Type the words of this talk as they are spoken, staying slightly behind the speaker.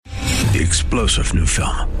The explosive new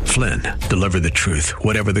film, Flynn, deliver the truth,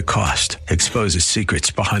 whatever the cost, exposes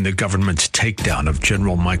secrets behind the government's takedown of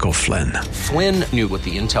General Michael Flynn. Flynn knew what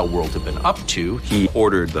the intel world had been up to. He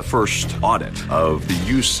ordered the first audit of the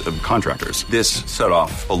use of contractors. This set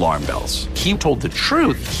off alarm bells. He told the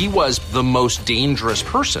truth. He was the most dangerous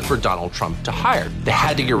person for Donald Trump to hire. They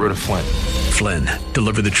had to get rid of Flynn. Flynn,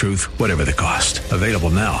 deliver the truth, whatever the cost. Available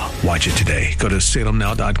now. Watch it today. Go to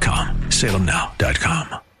salemnow.com.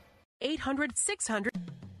 salemnow.com. 800-600.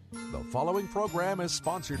 The following program is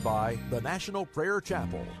sponsored by the National Prayer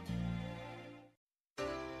Chapel.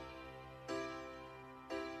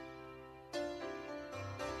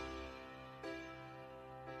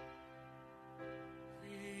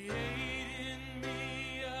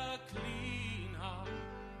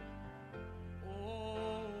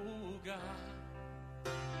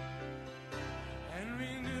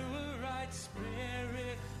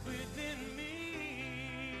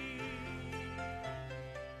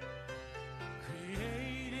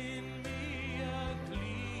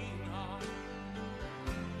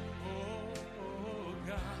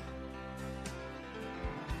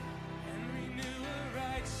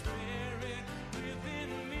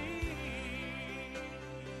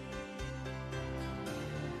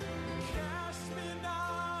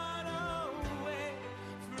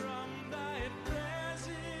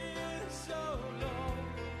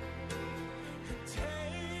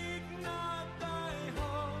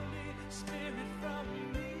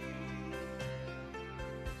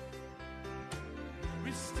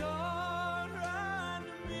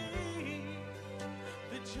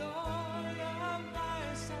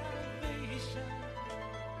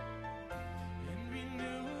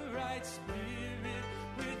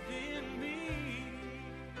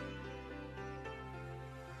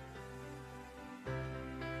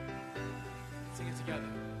 Together.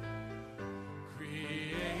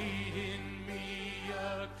 Create in me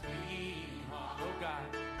a clean heart, oh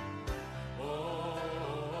God. Oh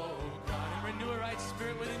God, and renew a right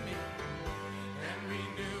spirit within me. And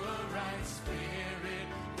renew a right spirit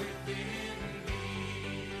within me.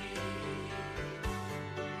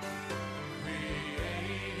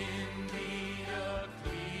 Create in me a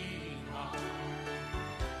clean heart.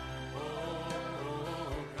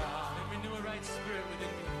 Oh God, and renew a right spirit within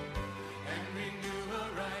me. And renew a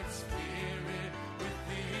right spirit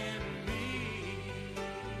within me.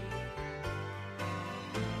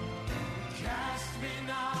 Cast me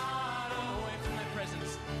not away from thy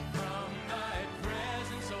presence,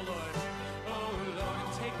 oh Lord. Oh Lord,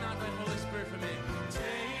 and take not thy Holy Spirit from me.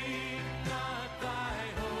 Take not thy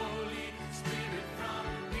Holy Spirit from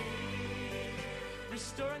me.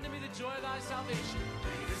 Restore unto me the joy of thy salvation.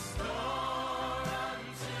 Restore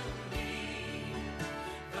unto me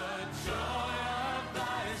the joy of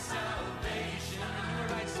thy salvation. And renew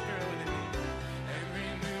a right spirit within me. And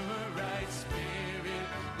renew a right spirit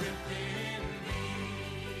within me.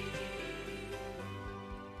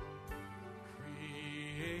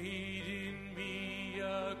 Create in me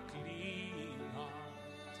a clean heart,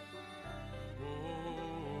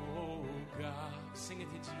 oh God. Sing it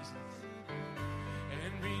to Jesus.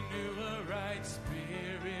 And renew a right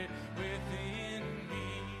spirit within me.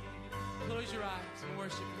 Close your eyes and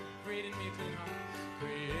worship Him. Create in me a clean heart.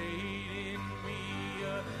 Create in me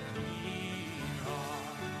a clean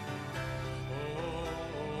heart,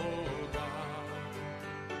 oh God.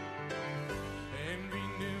 And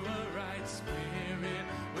renew a right spirit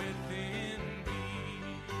within me.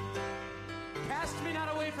 Cast me not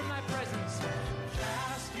away from thy presence.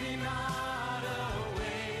 Cast me not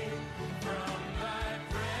away from thy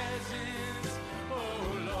presence, oh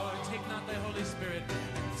Lord. Take not thy Holy Spirit.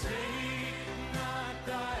 Take not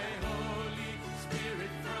thy Holy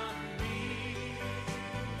Spirit from me.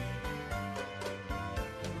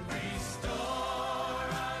 Restore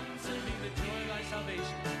unto me the joy of thy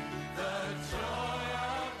salvation, the joy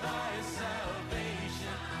of thy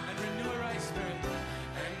salvation. And renew a right spirit,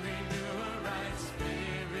 and renew a right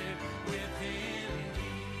spirit within me.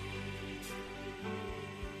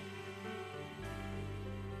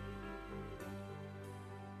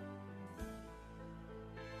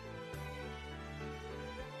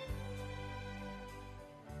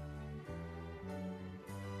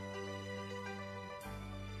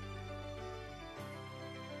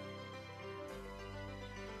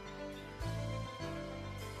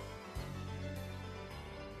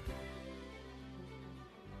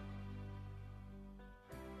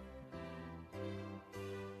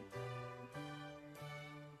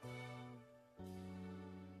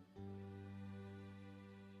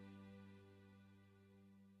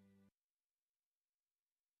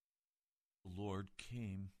 The Lord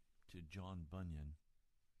came to John Bunyan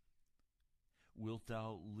Wilt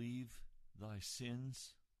thou leave thy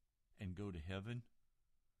sins and go to heaven,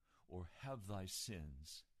 or have thy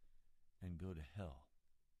sins and go to hell?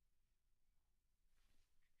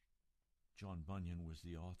 John Bunyan was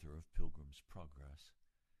the author of Pilgrim's Progress.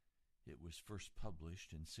 It was first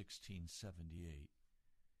published in 1678.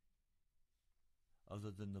 Other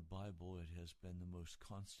than the Bible, it has been the most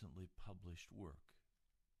constantly published work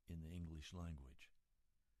in the English language.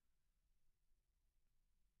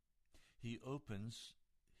 He opens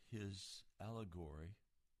his allegory,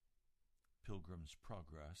 Pilgrim's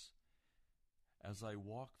Progress, as I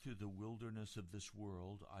walked through the wilderness of this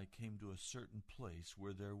world, I came to a certain place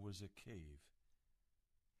where there was a cave.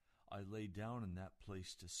 I lay down in that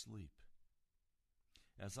place to sleep.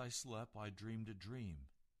 As I slept, I dreamed a dream.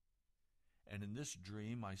 And in this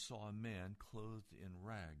dream, I saw a man clothed in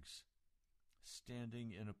rags,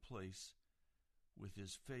 standing in a place with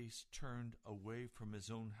his face turned away from his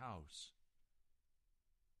own house.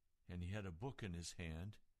 And he had a book in his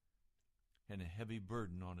hand and a heavy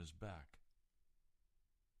burden on his back.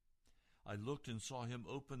 I looked and saw him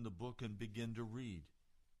open the book and begin to read.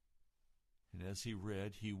 And as he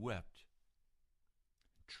read, he wept,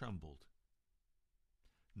 trembled.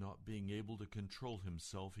 Not being able to control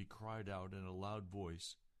himself, he cried out in a loud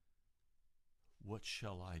voice, "What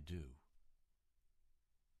shall I do?"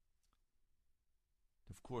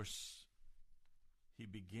 Of course, he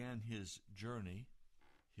began his journey,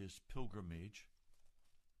 his pilgrimage,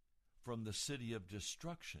 from the city of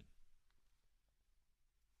destruction.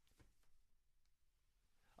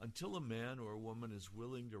 Until a man or a woman is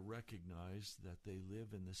willing to recognize that they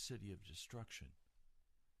live in the city of destruction,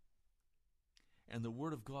 and the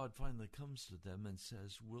Word of God finally comes to them and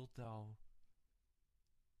says, Wilt thou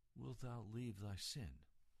leave thy sin?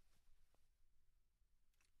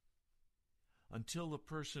 Until a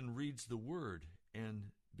person reads the Word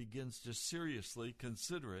and begins to seriously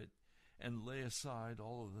consider it and lay aside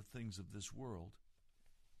all of the things of this world,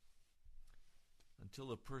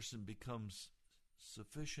 until a person becomes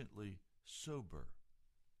sufficiently sober,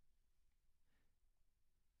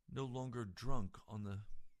 no longer drunk on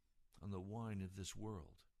the wine of this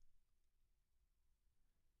world,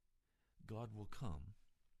 God will come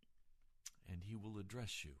and He will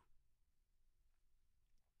address you.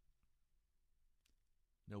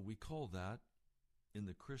 Now, we call that, in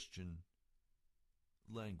the Christian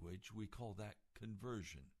language, we call that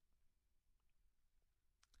conversion.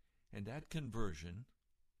 And at conversion,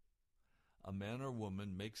 a man or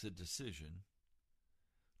woman makes a decision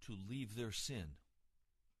to leave their sin.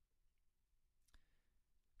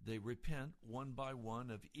 They repent one by one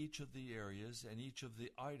of each of the areas and each of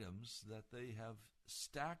the items that they have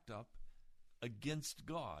stacked up against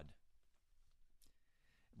God.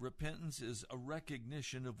 Repentance is a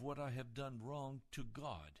recognition of what I have done wrong to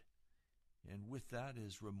God. And with that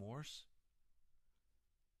is remorse.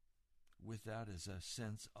 With that is a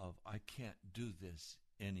sense of, I can't do this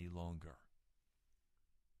any longer.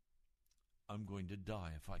 I'm going to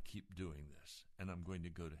die if I keep doing this, and I'm going to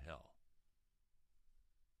go to hell.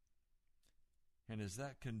 And as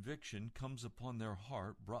that conviction comes upon their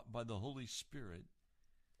heart, brought by the Holy Spirit,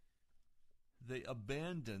 they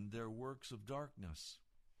abandon their works of darkness,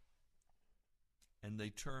 and they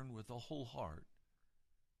turn with a whole heart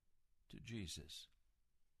to Jesus.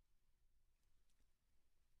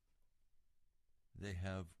 They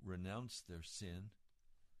have renounced their sin,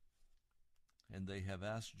 and they have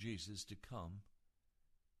asked Jesus to come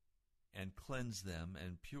and cleanse them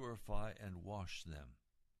and purify and wash them.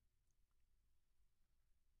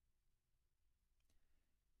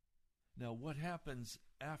 Now, what happens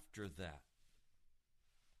after that?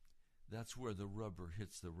 That's where the rubber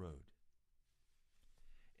hits the road.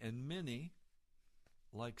 And many,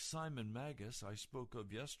 like Simon Magus, I spoke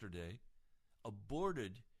of yesterday,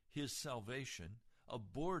 aborted his salvation,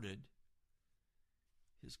 aborted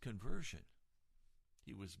his conversion.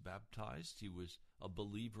 He was baptized, he was a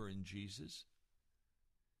believer in Jesus,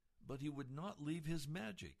 but he would not leave his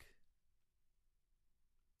magic.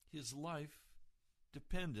 His life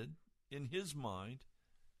depended, in his mind,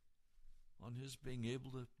 on his being able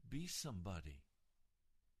to be somebody.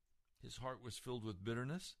 His heart was filled with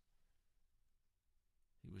bitterness.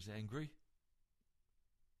 He was angry.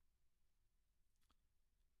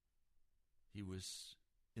 He was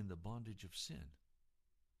in the bondage of sin.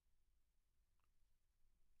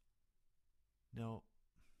 Now,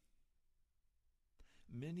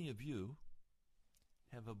 many of you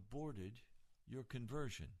have aborted your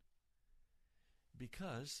conversion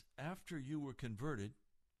because after you were converted,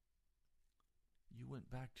 you went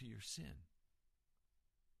back to your sin.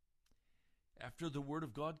 After the Word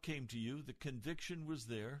of God came to you, the conviction was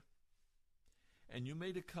there, and you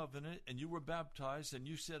made a covenant, and you were baptized, and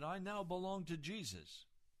you said, I now belong to Jesus.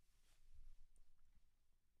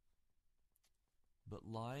 But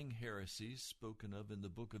lying heresies spoken of in the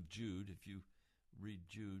book of Jude, if you read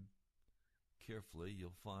Jude carefully,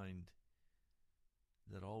 you'll find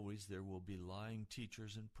that always there will be lying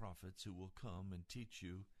teachers and prophets who will come and teach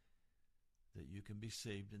you that you can be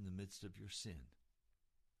saved in the midst of your sin.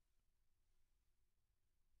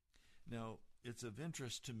 Now, it's of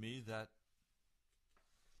interest to me that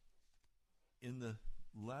in the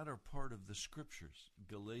latter part of the Scriptures,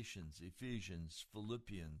 Galatians, Ephesians,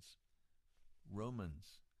 Philippians,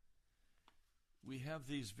 Romans, we have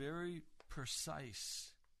these very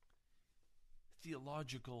precise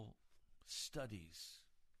theological studies.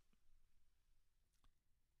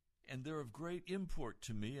 And they're of great import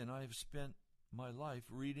to me, and I have spent my life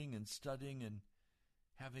reading and studying and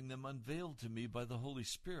having them unveiled to me by the Holy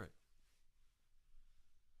Spirit.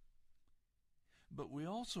 But we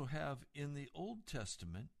also have in the Old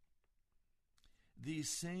Testament these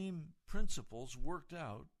same principles worked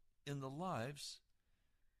out in the lives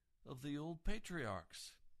of the old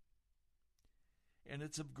patriarchs. And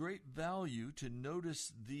it's of great value to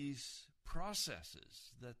notice these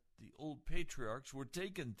processes that the old patriarchs were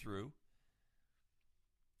taken through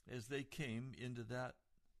as they came into that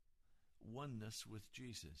oneness with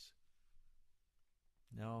Jesus.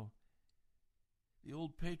 Now, the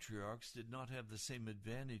old patriarchs did not have the same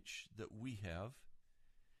advantage that we have,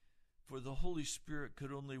 for the Holy Spirit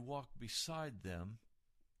could only walk beside them.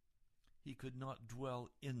 He could not dwell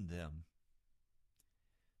in them,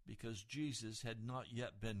 because Jesus had not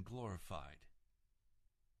yet been glorified.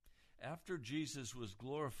 After Jesus was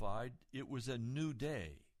glorified, it was a new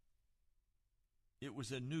day. It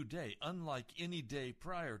was a new day, unlike any day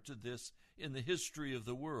prior to this in the history of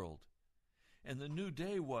the world. And the new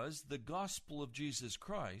day was the gospel of Jesus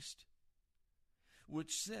Christ,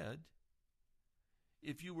 which said,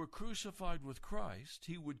 if you were crucified with Christ,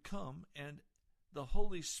 he would come and the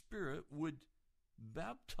Holy Spirit would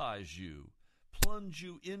baptize you, plunge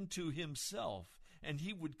you into himself, and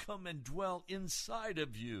he would come and dwell inside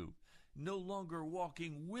of you, no longer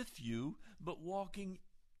walking with you, but walking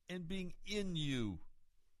and being in you.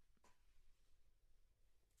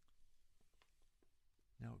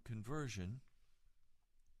 Now, conversion,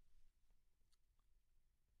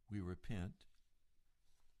 we repent,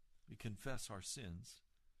 we confess our sins,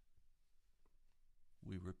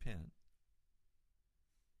 we repent,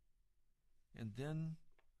 and then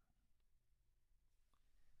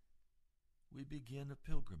we begin a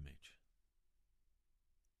pilgrimage.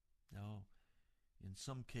 Now, in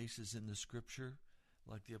some cases in the Scripture,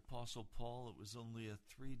 like the Apostle Paul, it was only a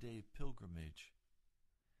 3-day pilgrimage.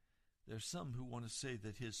 There's some who want to say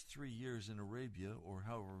that his 3 years in Arabia, or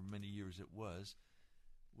however many years it was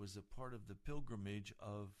a part of the pilgrimage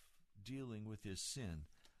of dealing with his sin.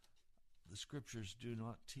 The Scriptures do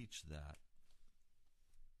not teach that.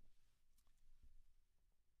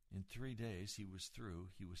 In 3 days, he was through,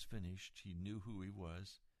 he was finished, he knew who he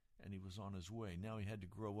was, and he was on his way. Now he had to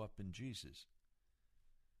grow up in Jesus.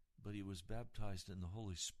 But he was baptized in the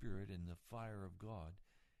Holy Spirit, and the fire of God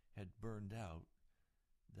had burned out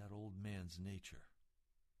that old man's nature.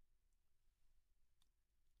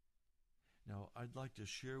 Now, I'd like to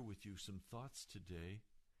share with you some thoughts today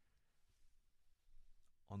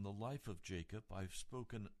on the life of Jacob. I've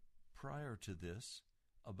spoken prior to this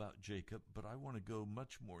about Jacob, but I want to go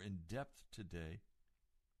much more in depth today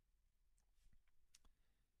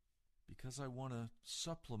because I want to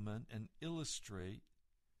supplement and illustrate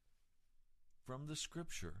from the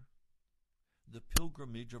Scripture the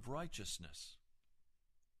pilgrimage of righteousness.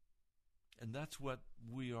 And that's what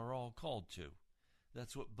we are all called to.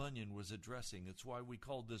 That's what Bunyan was addressing. It's why we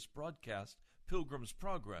called this broadcast Pilgrim's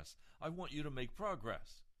Progress. I want you to make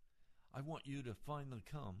progress. I want you to finally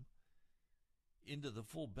come into the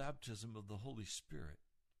full baptism of the Holy Spirit.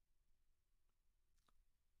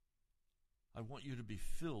 I want you to be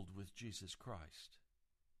filled with Jesus Christ.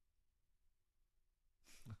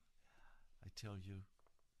 I tell you,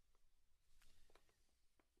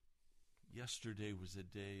 yesterday was a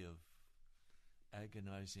day of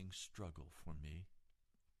agonizing struggle for me.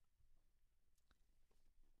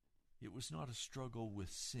 It was not a struggle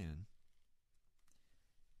with sin.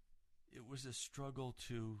 It was a struggle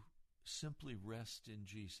to simply rest in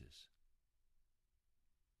Jesus.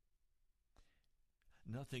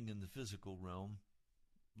 Nothing in the physical realm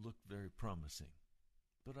looked very promising,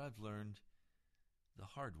 but I've learned the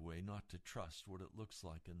hard way not to trust what it looks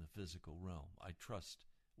like in the physical realm. I trust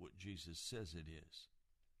what Jesus says it is.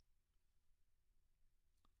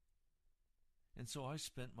 And so I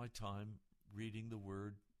spent my time reading the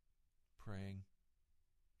Word, praying,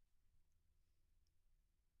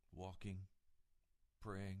 walking,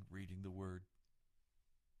 praying, reading the Word.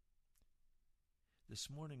 This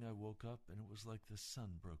morning I woke up and it was like the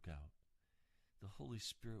sun broke out. The Holy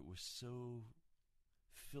Spirit was so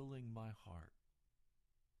filling my heart.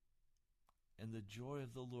 And the joy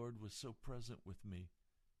of the Lord was so present with me.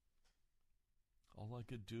 All I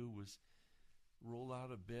could do was roll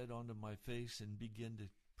out of bed onto my face and begin to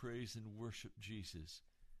praise and worship Jesus.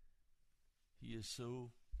 He is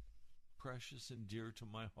so precious and dear to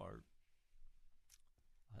my heart.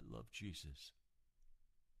 I love Jesus.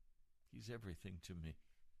 He's everything to me.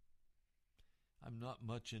 I'm not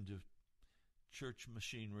much into church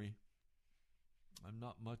machinery. I'm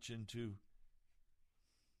not much into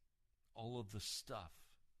all of the stuff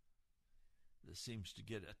that seems to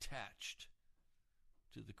get attached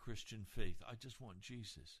to the Christian faith. I just want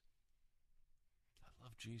Jesus. I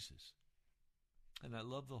love Jesus. And I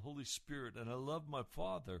love the Holy Spirit, and I love my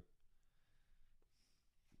Father.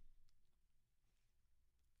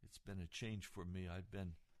 It's been a change for me. I've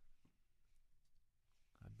been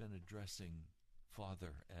addressing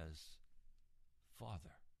Father as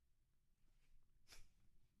Father.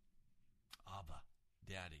 Abba,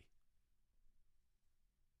 Daddy.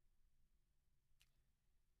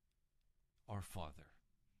 Our Father.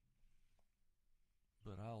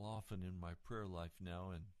 But I'll often in my prayer life now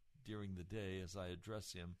and during the day as I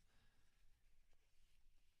address Him,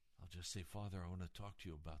 I'll just say, Father, I want to talk to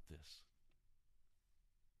you about this.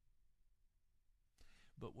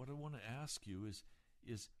 But what I want to ask you is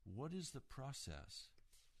what is the process,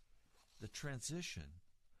 the transition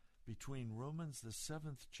between Romans, the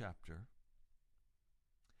 7th chapter,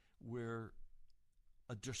 where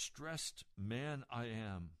a distressed man I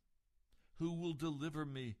am, who will deliver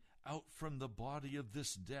me out from the body of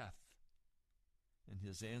this death? And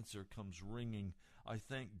his answer comes ringing, I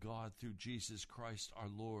thank God through Jesus Christ our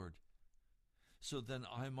Lord. So then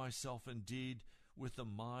I myself indeed with the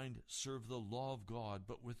mind serve the law of God,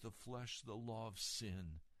 but with the flesh the law of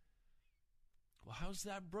sin. Well, how's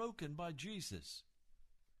that broken by Jesus?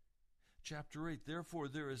 Chapter 8, therefore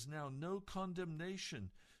there is now no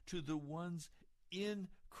condemnation to the ones in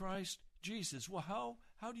Christ Jesus. Well,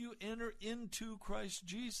 how do you enter into Christ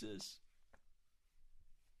Jesus?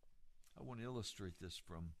 I want to illustrate this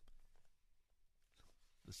from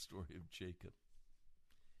the story of Jacob.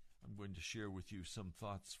 I'm going to share with you some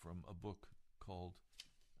thoughts from a book called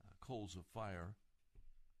Coals of Fire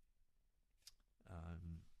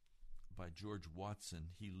by George Watson.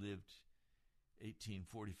 He lived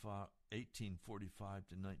 1845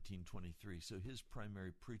 to 1923, so his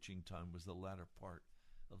primary preaching time was the latter part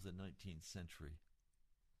of the 19th century.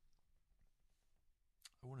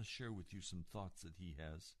 I want to share with you some thoughts that he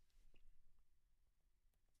has.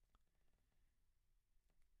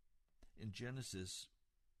 In Genesis,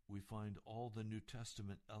 we find all the New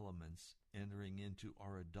Testament elements entering into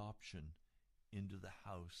our adoption into the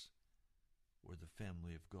house or the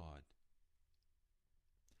family of God.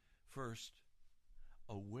 First,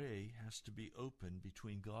 a way has to be opened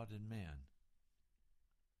between God and man.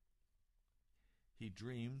 He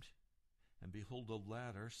dreamed, and behold, a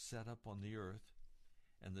ladder set up on the earth,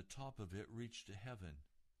 and the top of it reached to heaven.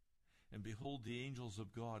 And behold, the angels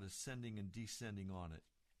of God ascending and descending on it.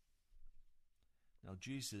 Now,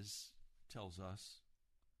 Jesus tells us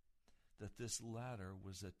that this ladder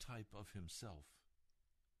was a type of himself.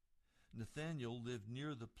 Nathanael lived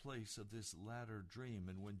near the place of this latter dream,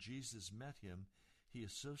 and when Jesus met him, he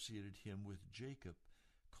associated him with Jacob,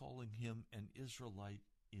 calling him an Israelite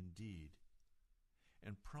indeed,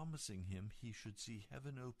 and promising him he should see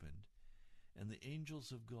heaven opened, and the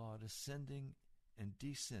angels of God ascending and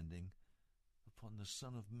descending upon the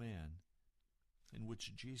Son of Man, in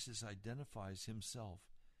which Jesus identifies himself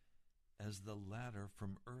as the ladder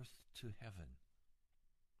from earth to heaven.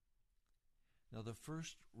 Now, the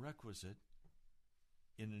first requisite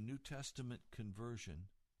in a New Testament conversion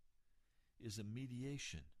is a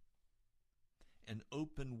mediation, an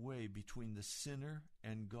open way between the sinner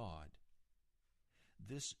and God.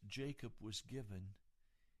 This Jacob was given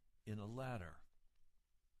in a ladder.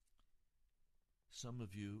 Some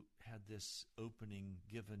of you had this opening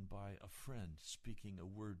given by a friend speaking a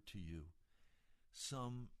word to you.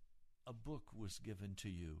 Some, a book was given to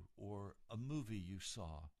you, or a movie you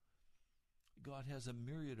saw. God has a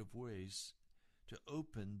myriad of ways to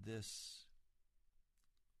open this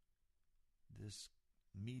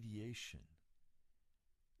mediation,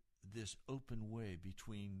 this open way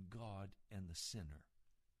between God and the sinner.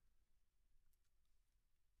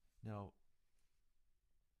 Now,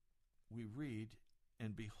 we read,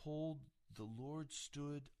 and behold, the Lord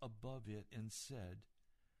stood above it and said,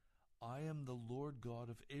 I am the Lord God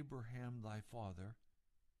of Abraham thy father,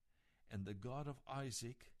 and the God of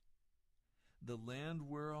Isaac, the land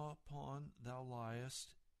whereupon thou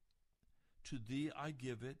liest, to thee I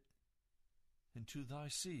give it, and to thy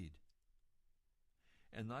seed.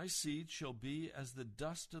 And thy seed shall be as the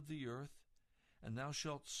dust of the earth, and thou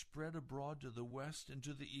shalt spread abroad to the west and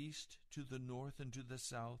to the east, to the north and to the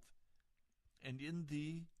south. And in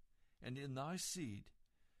thee and in thy seed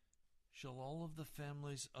shall all of the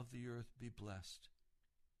families of the earth be blessed.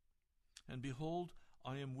 And behold,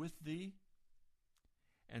 I am with thee,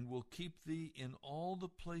 and will keep thee in all the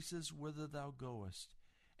places whither thou goest,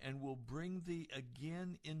 and will bring thee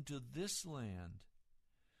again into this land,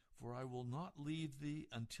 for I will not leave thee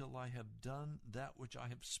until I have done that which I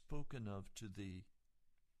have spoken of to thee.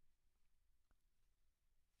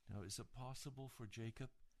 Now, is it possible for Jacob?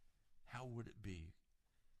 How would it be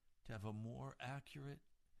to have a more accurate,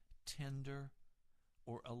 tender,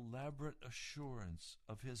 or elaborate assurance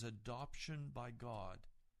of his adoption by God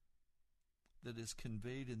that is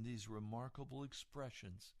conveyed in these remarkable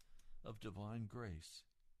expressions of divine grace?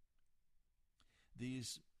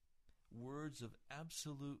 These words of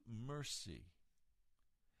absolute mercy.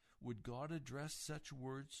 Would God address such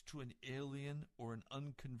words to an alien or an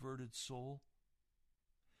unconverted soul?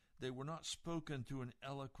 They were not spoken through an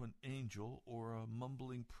eloquent angel or a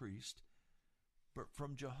mumbling priest, but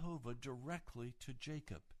from Jehovah directly to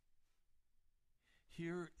Jacob.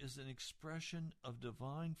 Here is an expression of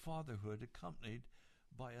divine fatherhood accompanied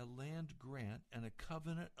by a land grant and a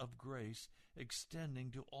covenant of grace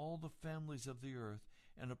extending to all the families of the earth,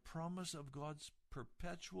 and a promise of God's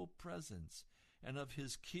perpetual presence and of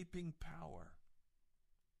his keeping power.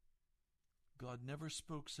 God never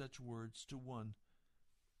spoke such words to one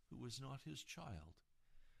who was not his child.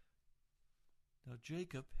 Now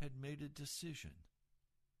Jacob had made a decision.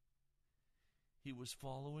 He was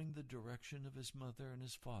following the direction of his mother and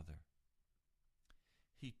his father.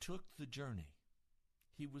 He took the journey.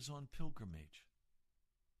 He was on pilgrimage.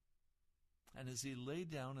 And as he lay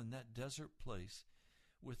down in that desert place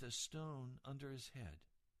with a stone under his head,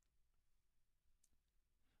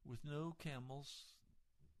 with no camels,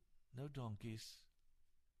 no donkeys,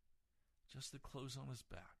 just the clothes on his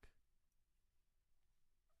back,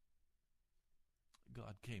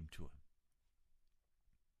 God came to him.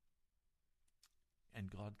 And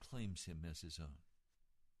God claims him as his own.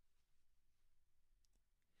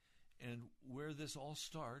 And where this all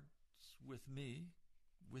starts with me,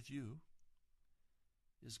 with you,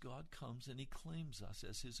 is God comes and he claims us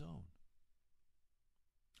as his own.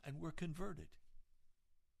 And we're converted.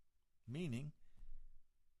 Meaning,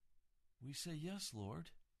 we say, yes,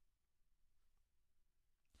 Lord.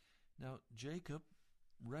 Now, Jacob,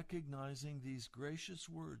 recognizing these gracious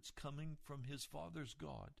words coming from his father's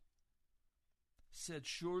God, said,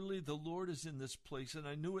 surely the Lord is in this place, and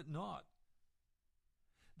I knew it not.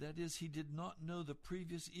 That is, he did not know the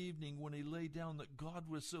previous evening when he lay down that God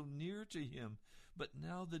was so near to him, but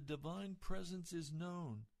now the divine presence is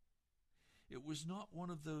known. It was not one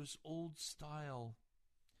of those old-style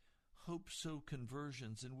hope-so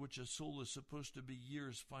conversions in which a soul is supposed to be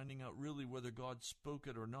years finding out really whether God spoke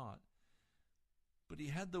it or not. But he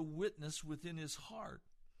had the witness within his heart.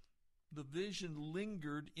 The vision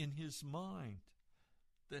lingered in his mind.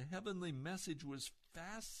 The heavenly message was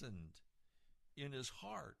fastened in his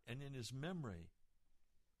heart and in his memory.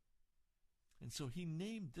 And so he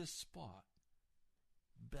named this spot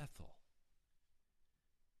Bethel,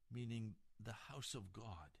 meaning the house of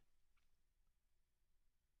God.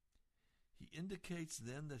 He indicates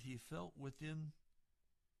then that he felt within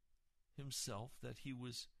himself that he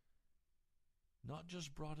was not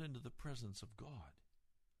just brought into the presence of God,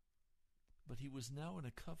 but he was now in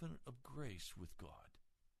a covenant of grace with God.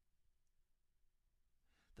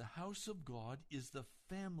 The house of God is the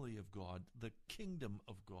family of God, the kingdom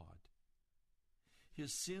of God.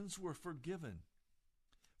 His sins were forgiven,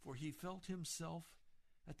 for he felt himself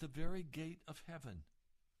at the very gate of heaven.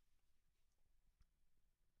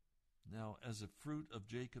 Now, as a fruit of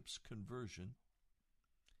Jacob's conversion,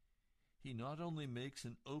 he not only makes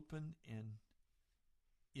an open and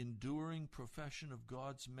enduring profession of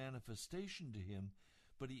God's manifestation to him,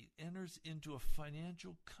 but he enters into a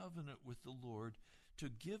financial covenant with the Lord to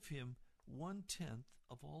give him 1/10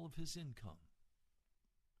 of all of his income.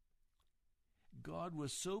 God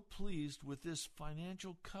was so pleased with this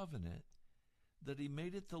financial covenant that he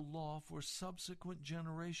made it the law for subsequent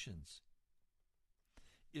generations.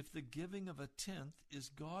 If the giving of 1/10 is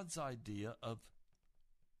God's idea of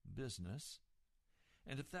business,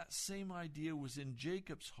 and if that same idea was in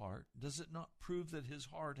Jacob's heart, does it not prove that his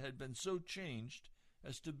heart had been so changed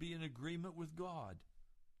as to be in agreement with God?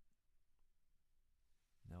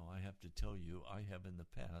 Now, I have to tell you, I have in the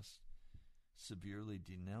past severely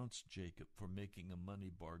denounced Jacob for making a money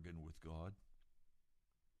bargain with God.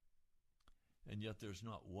 And yet there's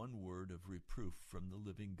not one word of reproof from the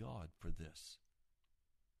living God for this.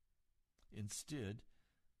 Instead,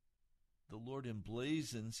 the Lord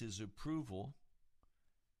emblazons his approval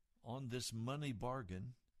on this money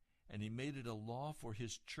bargain, and he made it a law for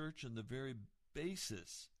his church and the very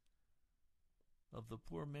basis of the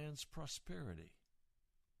poor man's prosperity.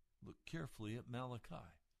 Look carefully at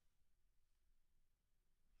Malachi.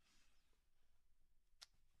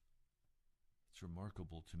 It's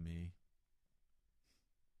remarkable to me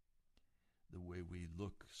the way we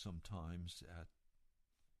look sometimes at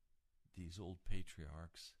these old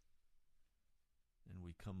patriarchs, and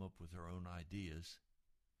we come up with our own ideas,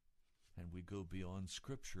 and we go beyond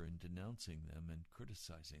Scripture in denouncing them and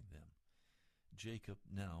criticizing them. Jacob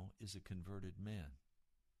now is a converted man.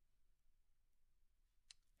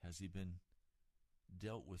 Has he been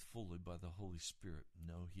dealt with fully by the Holy Spirit?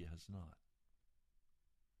 No, he has not.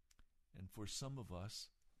 And for some of us,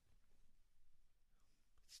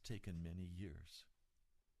 it's taken many years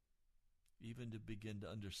even to begin to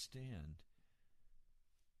understand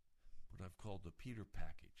what I've called the Peter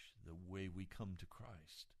package, the way we come to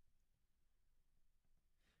Christ.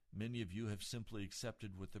 Many of you have simply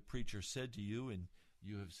accepted what the preacher said to you, and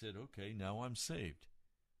you have said, okay, now I'm saved.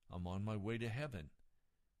 I'm on my way to heaven.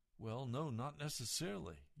 Well, no, not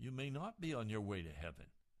necessarily. You may not be on your way to heaven.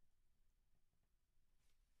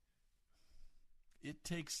 It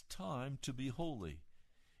takes time to be holy.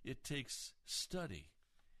 It takes study.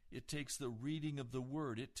 It takes the reading of the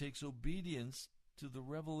Word. It takes obedience to the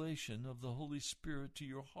revelation of the Holy Spirit to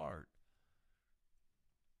your heart.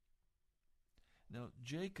 Now,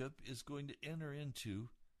 Jacob is going to enter into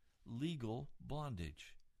legal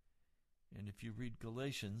bondage. And if you read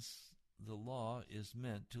Galatians, the law is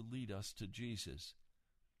meant to lead us to Jesus.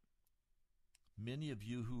 Many of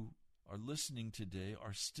you who are listening today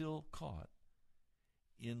are still caught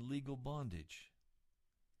in legal bondage.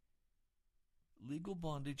 Legal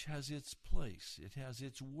bondage has its place. It has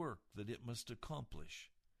its work that it must accomplish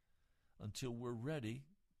until we're ready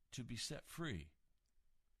to be set free.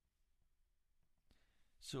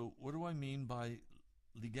 So what do I mean by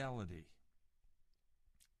legality?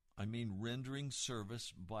 I mean rendering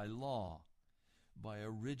service by law, by a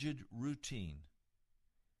rigid routine.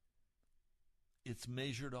 It's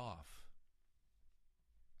measured off.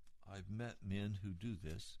 I've met men who do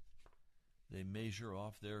this. They measure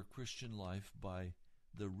off their Christian life by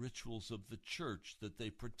the rituals of the church that they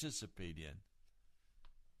participate in.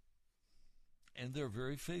 And they're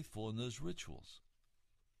very faithful in those rituals.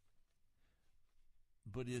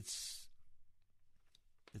 But it's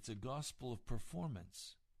a gospel of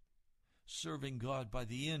performance, serving God by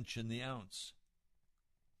the inch and the ounce.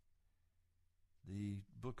 The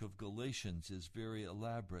book of Galatians is very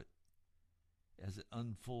elaborate as it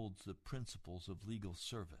unfolds the principles of legal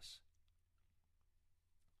service.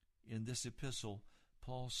 In this epistle,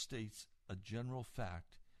 Paul states a general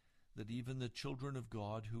fact that even the children of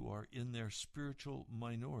God who are in their spiritual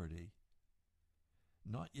minority,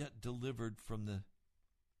 not yet delivered from the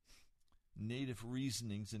native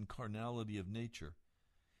reasonings and carnality of nature,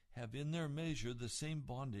 have in their measure the same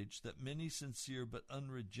bondage that many sincere but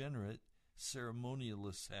unregenerate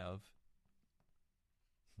ceremonialists have.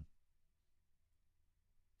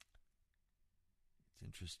 It's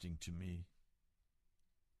interesting to me.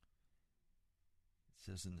 It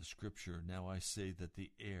says in the Scripture, "Now I say that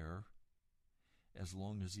the heir, as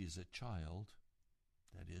long as he is a child,"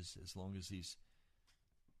 that is, as long as he's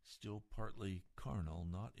still partly carnal,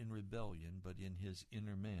 not in rebellion, but in his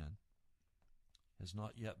inner man, has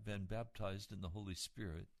not yet been baptized in the Holy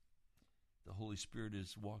Spirit. The Holy Spirit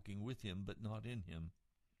is walking with him, but not in him.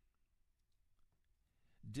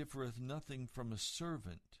 "Differeth nothing from a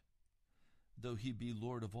servant, though he be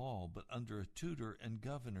Lord of all, but under a tutor and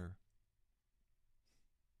governor,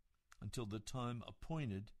 until the time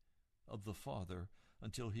appointed of the Father,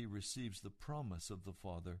 until he receives the promise of the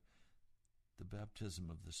Father, the baptism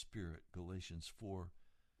of the Spirit." Galatians 4,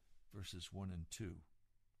 verses 1 and 2.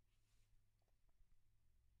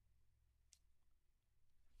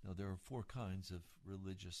 Now, there are 4 kinds of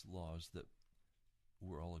religious laws that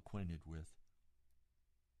we're all acquainted with.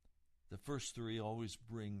 The first 3 always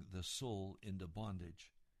bring the soul into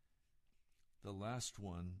bondage. The last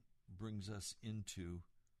one brings us into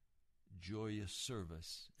joyous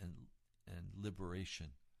service and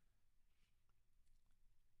liberation.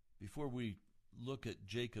 Before we look at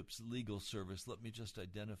Jacob's legal service, let me just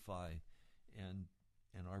identify, and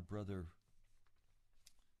our brother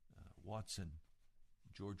Watson,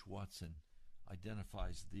 George Watson,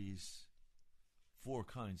 identifies these 4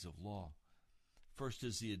 kinds of law. First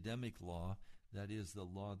is the Adamic law, that is the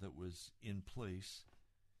law that was in place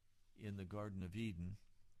in the Garden of Eden.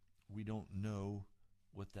 We don't know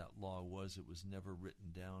what that law was. It was never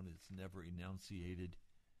written down. It's never enunciated.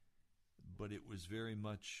 But it was very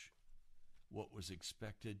much what was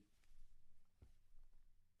expected.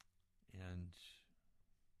 And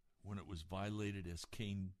when it was violated, as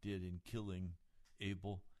Cain did in killing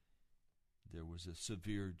Abel, there was a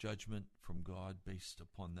severe judgment from God based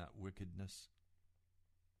upon that wickedness.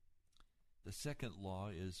 The second law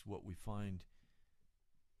is what we find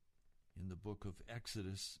in the book of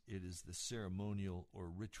Exodus. It is the ceremonial or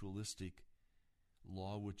ritualistic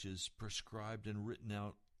law, which is prescribed and written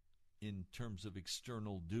out in terms of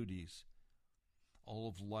external duties. All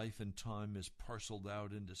of life and time is parceled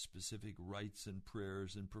out into specific rites and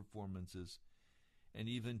prayers and performances. And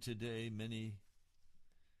even today, many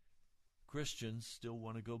Christians still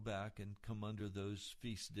want to go back and come under those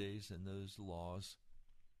feast days and those laws.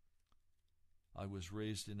 I was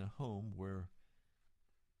raised in a home where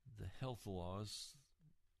the health laws,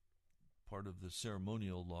 part of the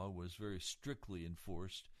ceremonial law, was very strictly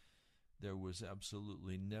enforced. There was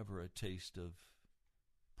absolutely never a taste of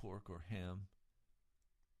pork or ham.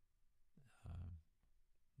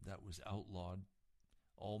 That was outlawed.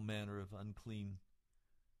 All manner of unclean,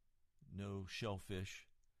 no shellfish.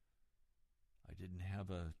 I didn't have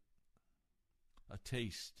a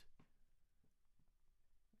taste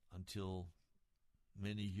until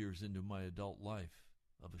many years into my adult life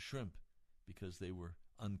of a shrimp, because they were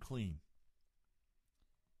unclean.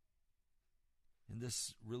 And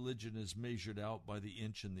this religion is measured out by the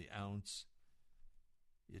inch and the ounce.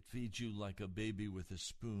 It feeds you like a baby with a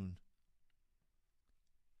spoon.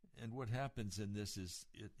 And what happens in this is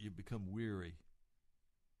you become weary.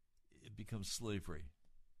 It becomes slavery.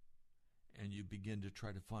 And you begin to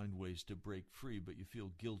try to find ways to break free, but you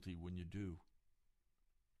feel guilty when you do.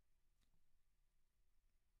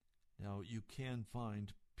 Now, you can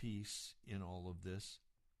find peace in all of this,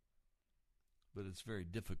 but it's very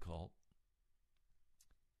difficult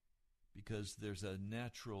because there's a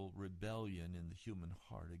natural rebellion in the human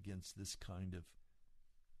heart against this kind of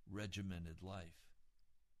regimented life.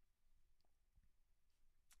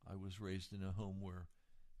 I was raised in a home where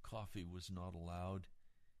coffee was not allowed,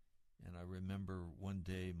 and I remember one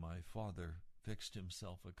day my father fixed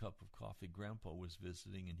himself a cup of coffee. Grandpa was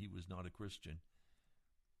visiting, and he was not a Christian.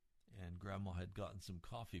 And Grandma had gotten some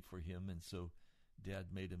coffee for him, and so Dad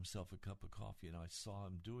made himself a cup of coffee, and I saw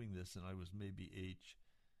him doing this, and I was maybe age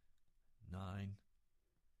 9.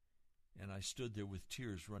 And I stood there with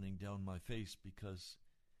tears running down my face because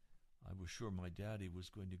I was sure my daddy was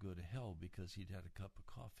going to go to hell because he'd had a cup of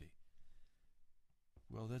coffee.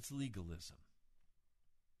 Well, that's legalism.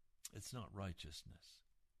 It's not righteousness.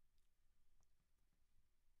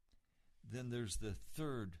 Then there's the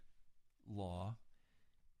third law,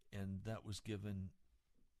 and that was given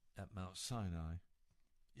at Mount Sinai.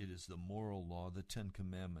 It is the moral law, the 10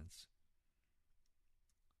 Commandments.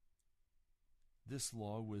 This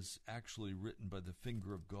law was actually written by the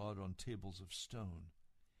finger of God on tables of stone.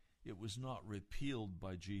 It was not repealed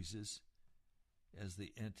by Jesus, as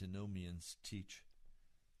the antinomians teach.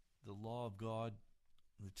 The law of God,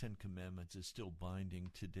 the 10 Commandments, is still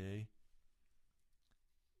binding today.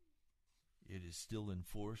 It is still in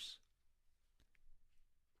force.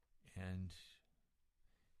 And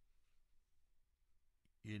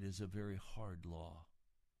it is a very hard law.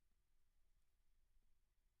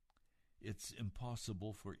 It's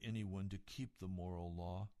impossible for anyone to keep the moral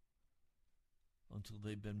law until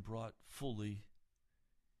they've been brought fully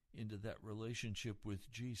into that relationship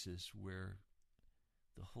with Jesus, where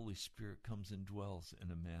the Holy Spirit comes and dwells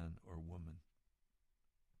in a man or woman.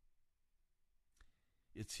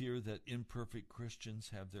 It's here that imperfect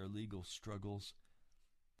Christians have their legal struggles.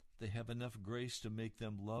 They have enough grace to make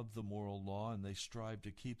them love the moral law, and they strive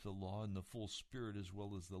to keep the law in the full spirit as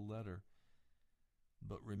well as the letter.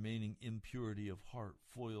 But remaining impurity of heart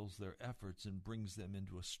foils their efforts and brings them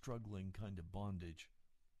into a struggling kind of bondage.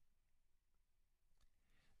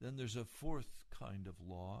 Then there's a fourth kind of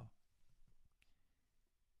law.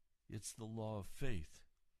 It's the law of faith.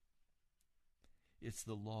 It's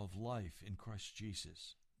the law of life in Christ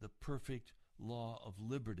Jesus, the perfect law of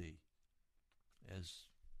liberty, as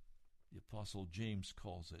the Apostle James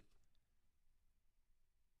calls it.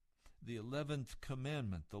 The 11th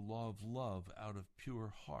commandment, the law of love out of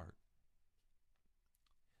pure heart.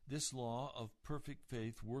 This law of perfect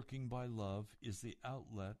faith working by love is the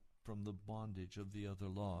outlet from the bondage of the other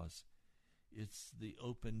laws. It's the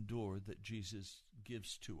open door that Jesus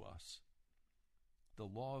gives to us. The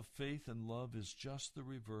law of faith and love is just the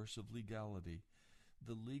reverse of legality.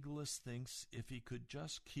 The legalist thinks if he could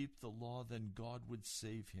just keep the law, then God would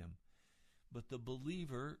save him. But the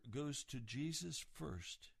believer goes to Jesus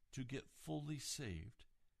first to get fully saved,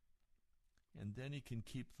 and then he can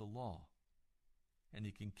keep the law. And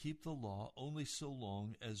he can keep the law only so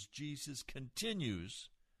long as Jesus continues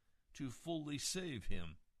to fully save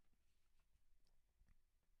him.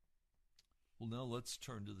 Well, now let's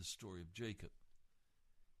turn to the story of Jacob.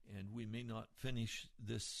 And we may not finish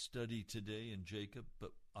this study today in Jacob,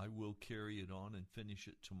 but I will carry it on and finish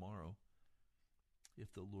it tomorrow,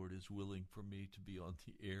 if the Lord is willing for me to be on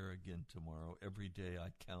the air again tomorrow. Every day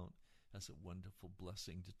I count as a wonderful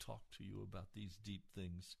blessing to talk to you about these deep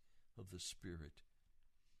things of the Spirit.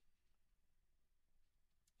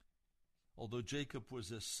 Although Jacob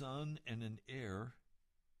was a son and an heir,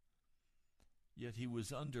 yet he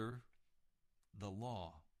was under the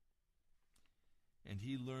law. And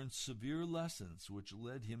he learned severe lessons which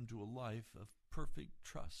led him to a life of perfect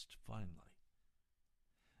trust finally.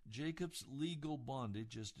 Jacob's legal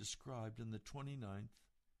bondage is described in the 29th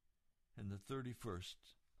and the 31st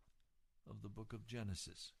of the book of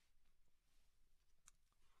Genesis.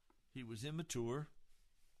 He was immature.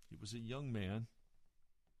 He was a young man.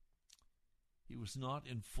 He was not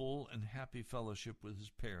in full and happy fellowship with his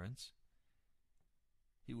parents.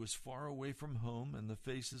 He was far away from home, and the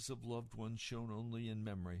faces of loved ones shown only in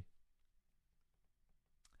memory.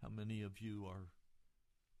 How many of you are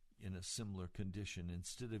in a similar condition?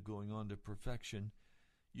 Instead of going on to perfection,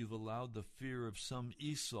 you've allowed the fear of some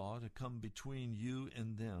Esau to come between you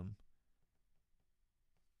and them,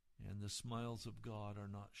 and the smiles of God are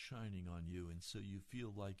not shining on you, and so you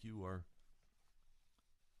feel like you are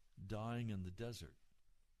dying in the desert.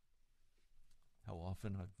 How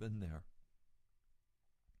often I've been there.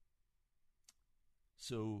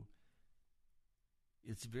 So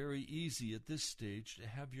it's very easy at this stage to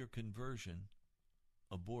have your conversion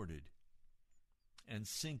aborted and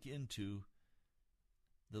sink into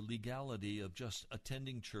the legality of just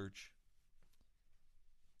attending church,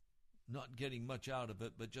 not getting much out of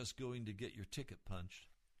it, but just going to get your ticket punched,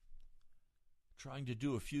 trying to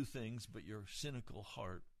do a few things, but your cynical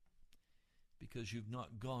heart, because you've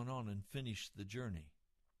not gone on and finished the journey.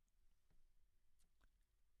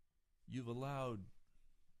 You've allowed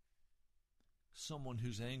someone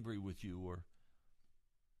who's angry with you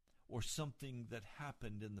or something that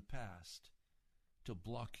happened in the past to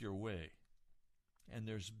block your way. And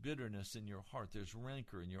there's bitterness in your heart. There's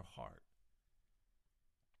rancor in your heart.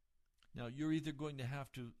 Now, you're either going to have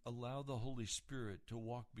to allow the Holy Spirit to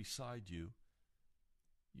walk beside you.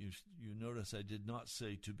 You notice I did not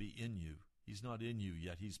say to be in you. He's not in you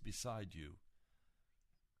yet. He's beside you.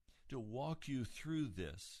 To walk you through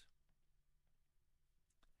this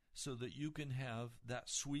so that you can have that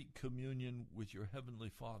sweet communion with your Heavenly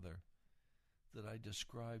Father that I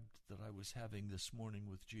described that I was having this morning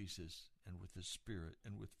with Jesus and with the Spirit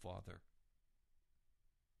and with Father.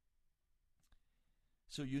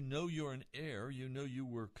 So you know you're an heir, you know you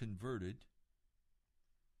were converted,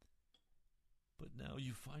 but now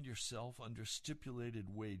you find yourself under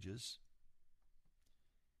stipulated wages.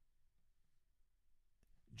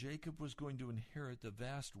 Jacob was going to inherit the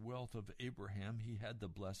vast wealth of Abraham. He had the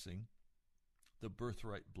blessing, the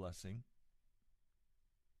birthright blessing.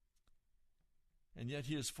 And yet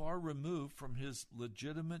he is far removed from his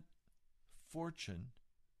legitimate fortune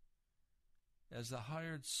as a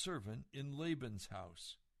hired servant in Laban's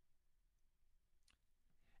house.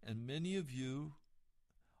 And many of you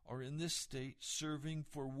are in this state serving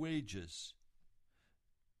for wages,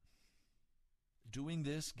 doing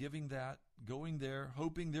this, giving that, going there,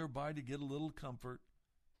 hoping thereby to get a little comfort.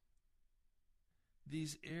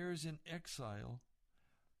 These heirs in exile,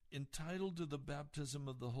 entitled to the baptism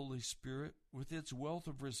of the Holy Spirit with its wealth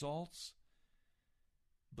of results,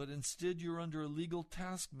 but instead you're under a legal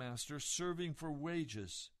taskmaster serving for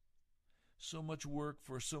wages. So much work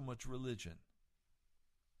for so much religion.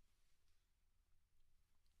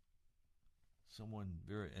 Someone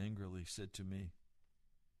very angrily said to me,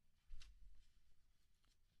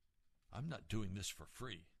 I'm not doing this for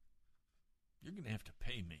free. You're going to have to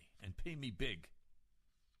pay me, and pay me big.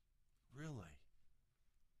 Really?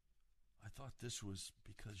 I thought this was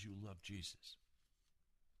because you love Jesus.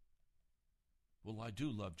 Well, I do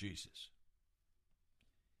love Jesus.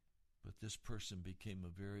 But this person became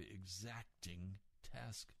a very exacting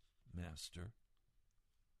taskmaster,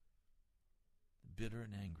 bitter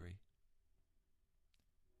and angry,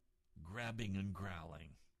 grabbing and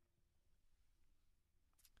growling.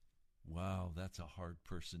 Wow, that's a hard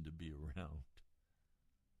person to be around.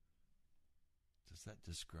 Does that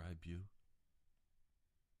describe you?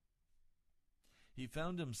 He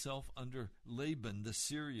found himself under Laban the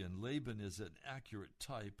Syrian. Laban is an accurate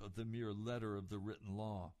type of the mere letter of the written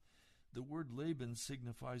law. The word Laban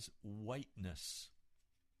signifies whiteness,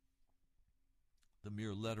 the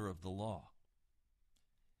mere letter of the law.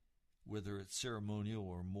 Whether it's ceremonial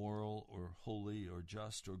or moral or holy or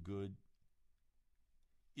just or good,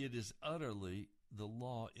 the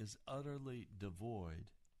law is utterly devoid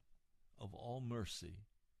of all mercy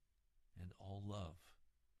and all love.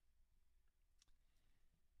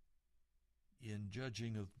 In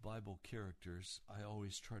judging of Bible characters, I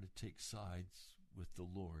always try to take sides with the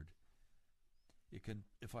Lord.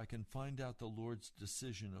 If I can find out the Lord's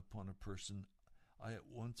decision upon a person, I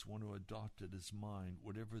at once want to adopt it as mine,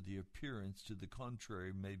 whatever the appearance to the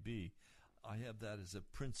contrary may be. I have that as a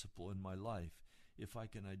principle in my life. If I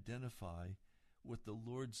can identify what the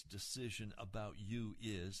Lord's decision about you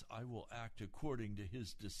is, I will act according to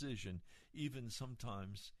his decision, even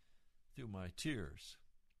sometimes through my tears.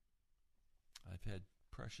 I've had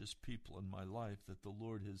precious people in my life that the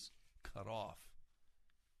Lord has cut off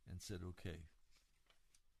and said, okay,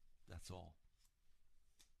 that's all.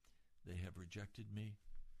 They have rejected me.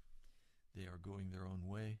 They are going their own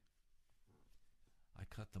way. I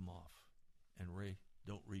cut them off. And Ray,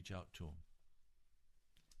 don't reach out to them.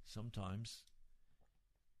 Sometimes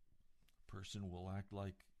a person will act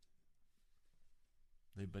like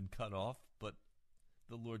they've been cut off, but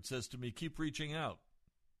the Lord says to me, keep reaching out.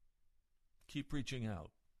 Keep reaching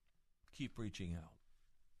out. Keep reaching out.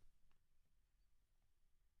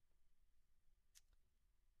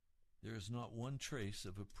 There is not one trace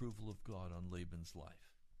of approval of God on Laban's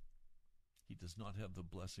life. He does not have the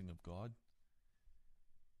blessing of God.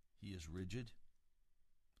 He is rigid.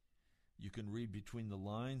 You can read between the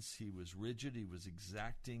lines. He was rigid. He was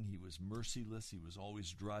exacting. He was merciless. He was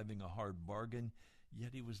always driving a hard bargain,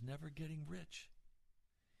 yet he was never getting rich.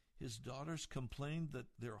 His daughters complained that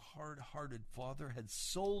their hard-hearted father had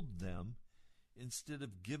sold them instead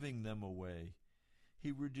of giving them away.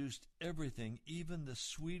 He reduced everything, even the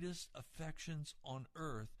sweetest affections on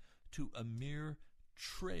earth, to a mere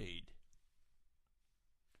trade.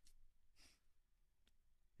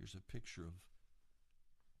 Here's a picture of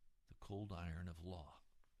the cold iron of law.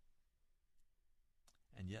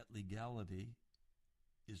 And yet legality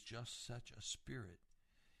is just such a spirit.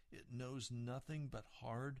 It knows nothing but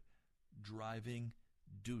hard driving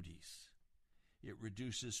duties. It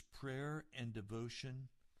reduces prayer and devotion,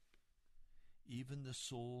 even the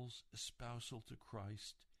soul's espousal to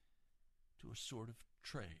Christ, to a sort of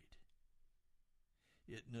trade.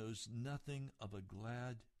 It knows nothing of a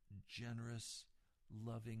glad, generous,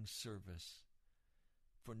 loving service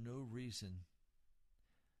for no reason,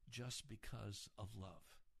 just because of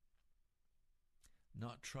love.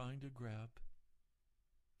 Not trying to grab,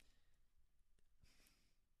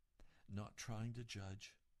 not trying to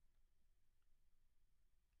judge.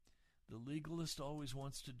 The legalist always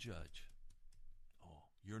wants to judge. Oh,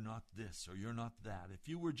 you're not this or you're not that. If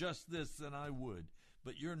you were just this, then I would.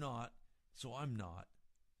 But you're not, so I'm not.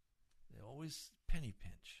 They always penny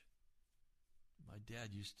pinch. My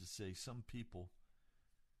dad used to say some people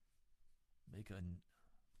make a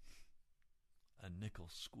nickel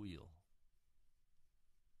squeal.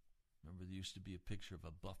 Remember, there used to be a picture of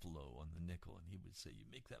a buffalo on the nickel, and he would say, you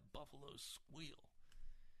make that buffalo squeal.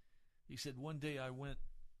 He said, one day I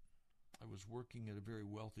was working at a very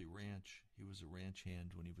wealthy ranch. He was a ranch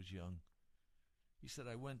hand when he was young. He said,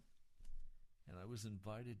 I went and I was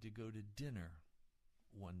invited to go to dinner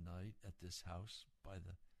one night at this house by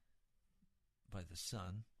the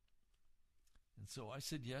sun. And so I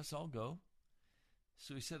said, yes, I'll go.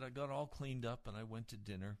 So he said, I got all cleaned up and I went to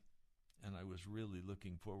dinner. And I was really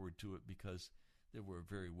looking forward to it because they were a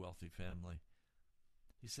very wealthy family.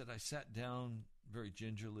 He said, I sat down very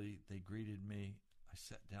gingerly. They greeted me. I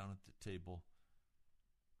sat down at the table.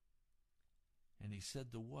 And he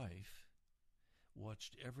said the wife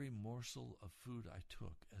watched every morsel of food I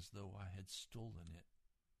took as though I had stolen it.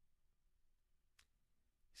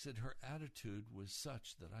 He said her attitude was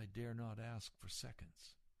such that I dare not ask for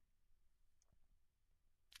seconds.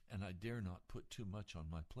 And I dare not put too much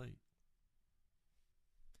on my plate.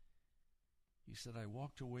 He said, I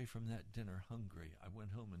walked away from that dinner hungry. I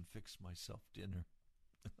went home and fixed myself dinner.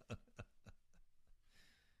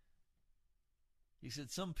 He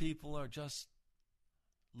said, some people are just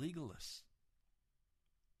legalists.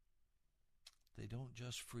 They don't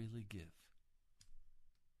just freely give.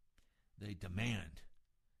 They demand,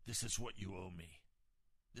 this is what you owe me.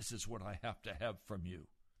 This is what I have to have from you.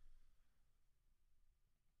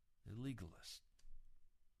 They're legalists.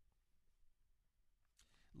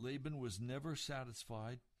 Laban was never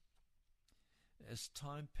satisfied, As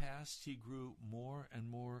time passed, he grew more and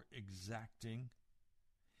more exacting.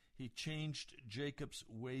 He changed Jacob's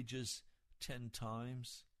wages 10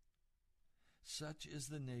 times. Such is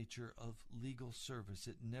the nature of legal service.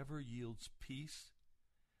 It never yields peace.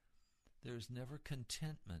 There is never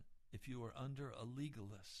contentment if you are under a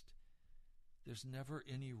legalist. There's never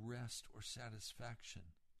any rest or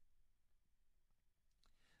satisfaction.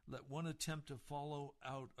 Let one attempt to follow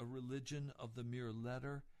out a religion of the mere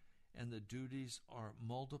letter, and the duties are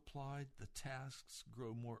multiplied, the tasks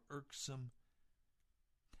grow more irksome,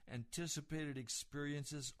 anticipated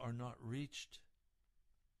experiences are not reached.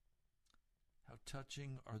 How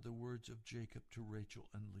touching are the words of Jacob to Rachel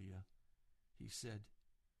and Leah. He said,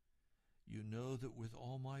 "You know that with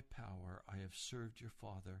all my power I have served your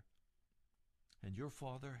father, and your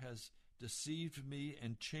father has deceived me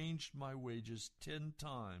and changed my wages 10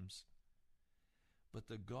 times. But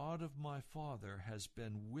the God of my father has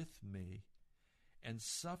been with me and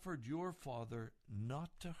suffered your father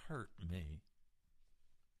not to hurt me."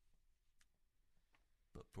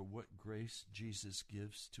 But for what grace Jesus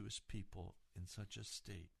gives to his people in such a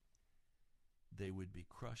state, they would be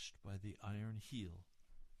crushed by the iron heel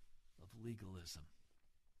of legalism.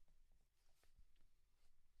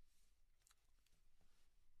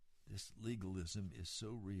 This legalism is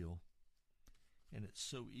so real, and it's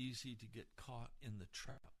so easy to get caught in the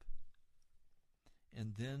trap.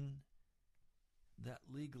 And then that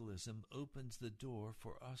legalism opens the door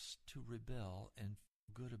for us to rebel and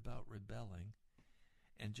feel good about rebelling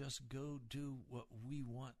and just go do what we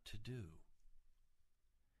want to do.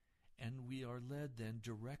 And we are led then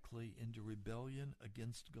directly into rebellion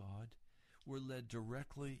against God. We're led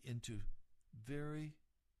directly into very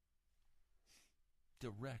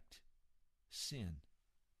direct sin,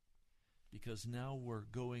 because now we're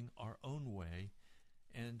going our own way,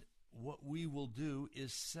 and what we will do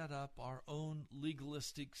is set up our own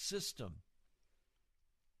legalistic system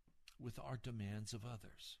with our demands of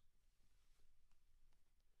others.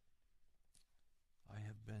 I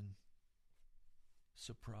have been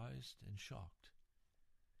surprised and shocked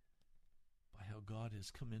by how God has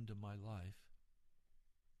come into my life,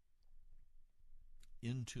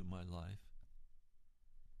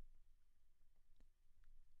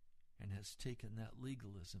 and has taken that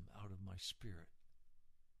legalism out of my spirit.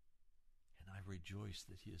 And I rejoice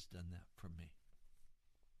that he has done that for me.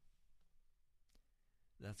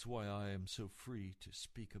 That's why I am so free to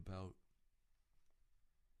speak about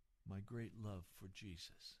my great love for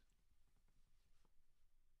Jesus,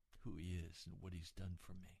 who he is and what he's done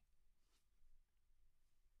for me.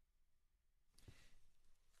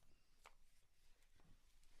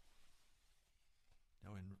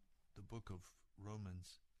 Now in the book of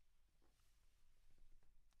Romans,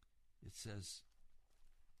 it says,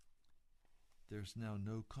 "There's now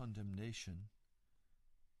no condemnation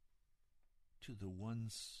to the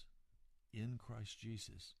ones in Christ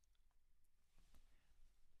Jesus,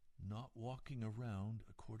 not walking around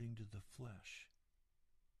according to the flesh,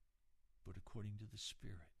 but according to the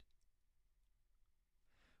Spirit.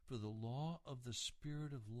 For the law of the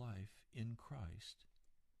Spirit of life in Christ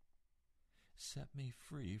set me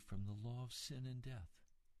free from the law of sin and death."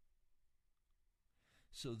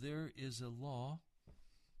 So there is a law,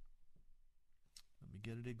 let me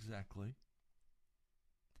get it exactly,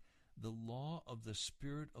 the law of the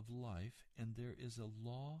Spirit of life, and there is a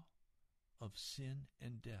law of sin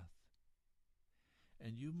and death.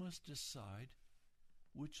 And you must decide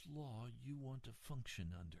which law you want to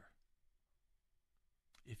function under.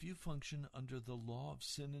 If you function under the law of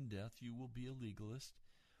sin and death, you will be a legalist,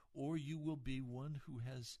 or you will be one who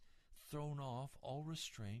has thrown off all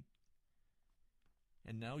restraint,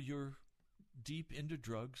 and now you're deep into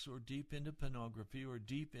drugs or deep into pornography or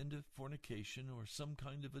deep into fornication or some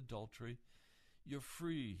kind of adultery. You're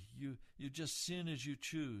free. You just sin as you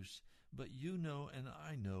choose. But you know, and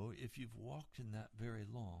I know, if you've walked in that very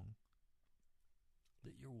long,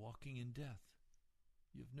 that you're walking in death.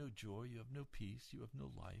 You have no joy, you have no peace, you have no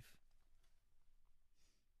life.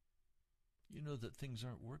 You know that things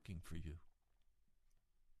aren't working for you.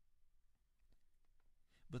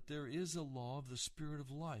 But there is a law of the Spirit of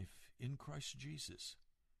life in Christ Jesus,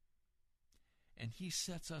 and he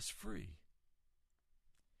sets us free.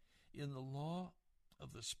 In the law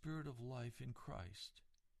of the Spirit of life in Christ,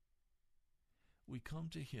 we come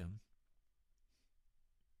to him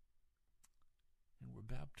and we're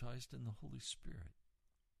baptized in the Holy Spirit.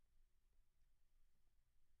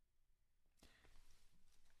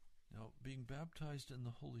 Now, being baptized in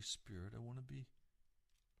the Holy Spirit, I want to be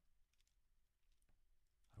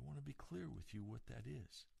clear with you what that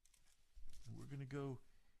is. And we're going to go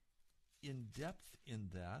in depth in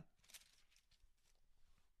that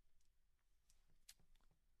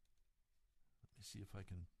see if I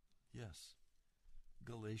can. Yes.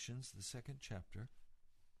 Galatians, the 2nd chapter,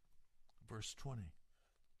 verse 20.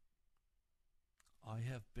 I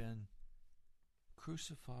have been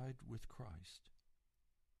crucified with Christ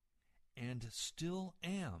and still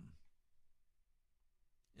am.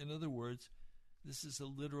 In other words, this is a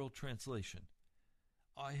literal translation.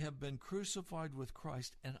 I have been crucified with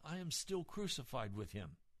Christ and I am still crucified with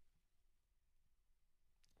him.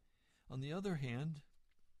 On the other hand,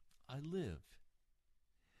 I live.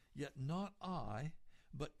 Yet not I,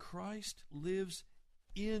 but Christ lives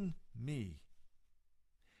in me.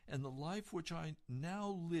 And the life which I now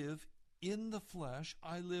live in the flesh,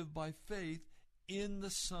 I live by faith in the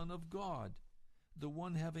Son of God, the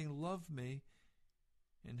one having loved me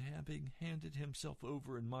and having handed himself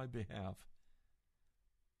over in my behalf.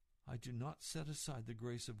 I do not set aside the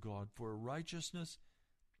grace of God for if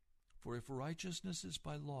righteousness is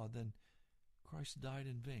by law, then Christ died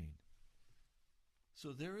in vain.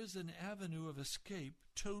 So there is an avenue of escape,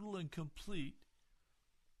 total and complete,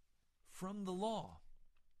 from the law.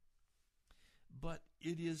 But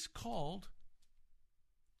it is called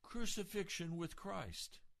crucifixion with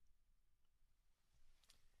Christ.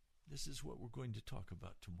 This is what we're going to talk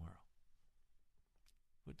about tomorrow.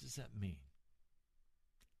 What does that mean?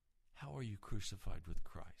 How are you crucified with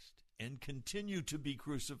Christ and continue to be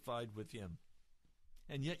crucified with him?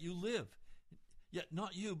 And yet you live. Yet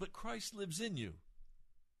not you, but Christ lives in you.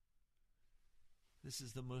 This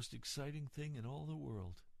is the most exciting thing in all the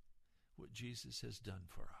world, what Jesus has done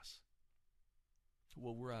for us.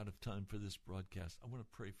 Well, we're out of time for this broadcast. I want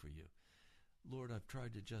to pray for you. Lord, I've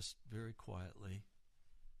tried to just very quietly,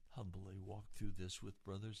 humbly walk through this with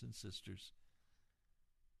brothers and sisters.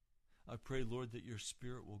 I pray, Lord, that your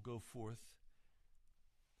Spirit will go forth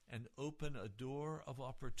and open a door of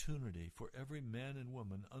opportunity for every man and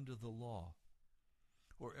woman under the law,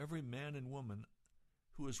 or every man and woman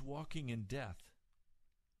who is walking in death,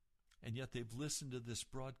 and yet they've listened to this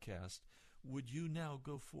broadcast. Would you now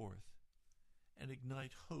go forth and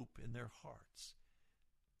ignite hope in their hearts,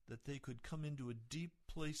 that they could come into a deep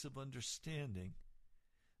place of understanding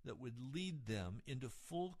that would lead them into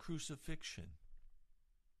full crucifixion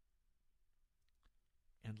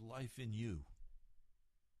and life in you.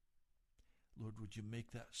 Lord, would you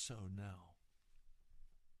make that so now?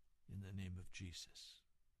 In the name of Jesus.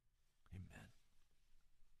 Amen.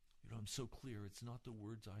 You know, I'm so clear, it's not the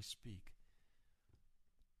words I speak,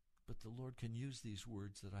 but the Lord can use these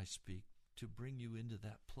words that I speak to bring you into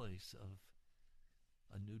that place of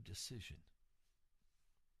a new decision,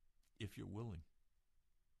 if you're willing.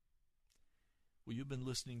 Well, you've been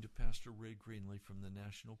listening to Pastor Ray Greenley from the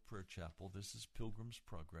National Prayer Chapel. This is Pilgrim's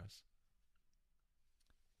Progress.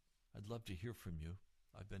 I'd love to hear from you.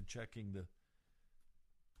 I've been checking the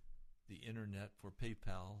internet for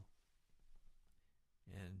PayPal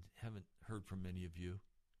and haven't heard from many of you.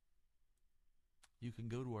 You can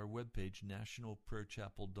go to our webpage,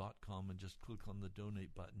 nationalprayerchapel.com, and just click on the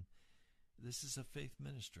donate button. This is a faith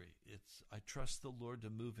ministry. I trust the Lord to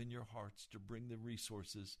move in your hearts to bring the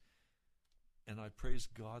resources. And I praise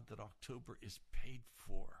God that October is paid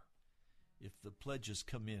for. If the pledges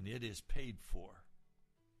come in, it is paid for.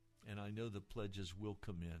 And I know the pledges will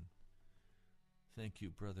come in. Thank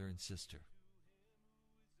you, brother and sister.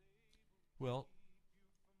 Well,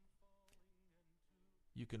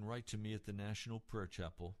 you can write to me at the National Prayer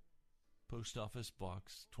Chapel, Post Office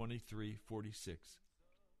Box 2346,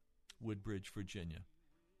 Woodbridge, Virginia,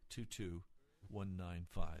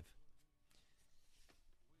 22195.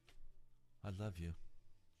 I love you.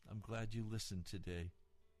 I'm glad you listened today.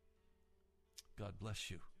 God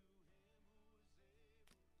bless you.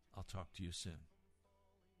 I'll talk to you soon.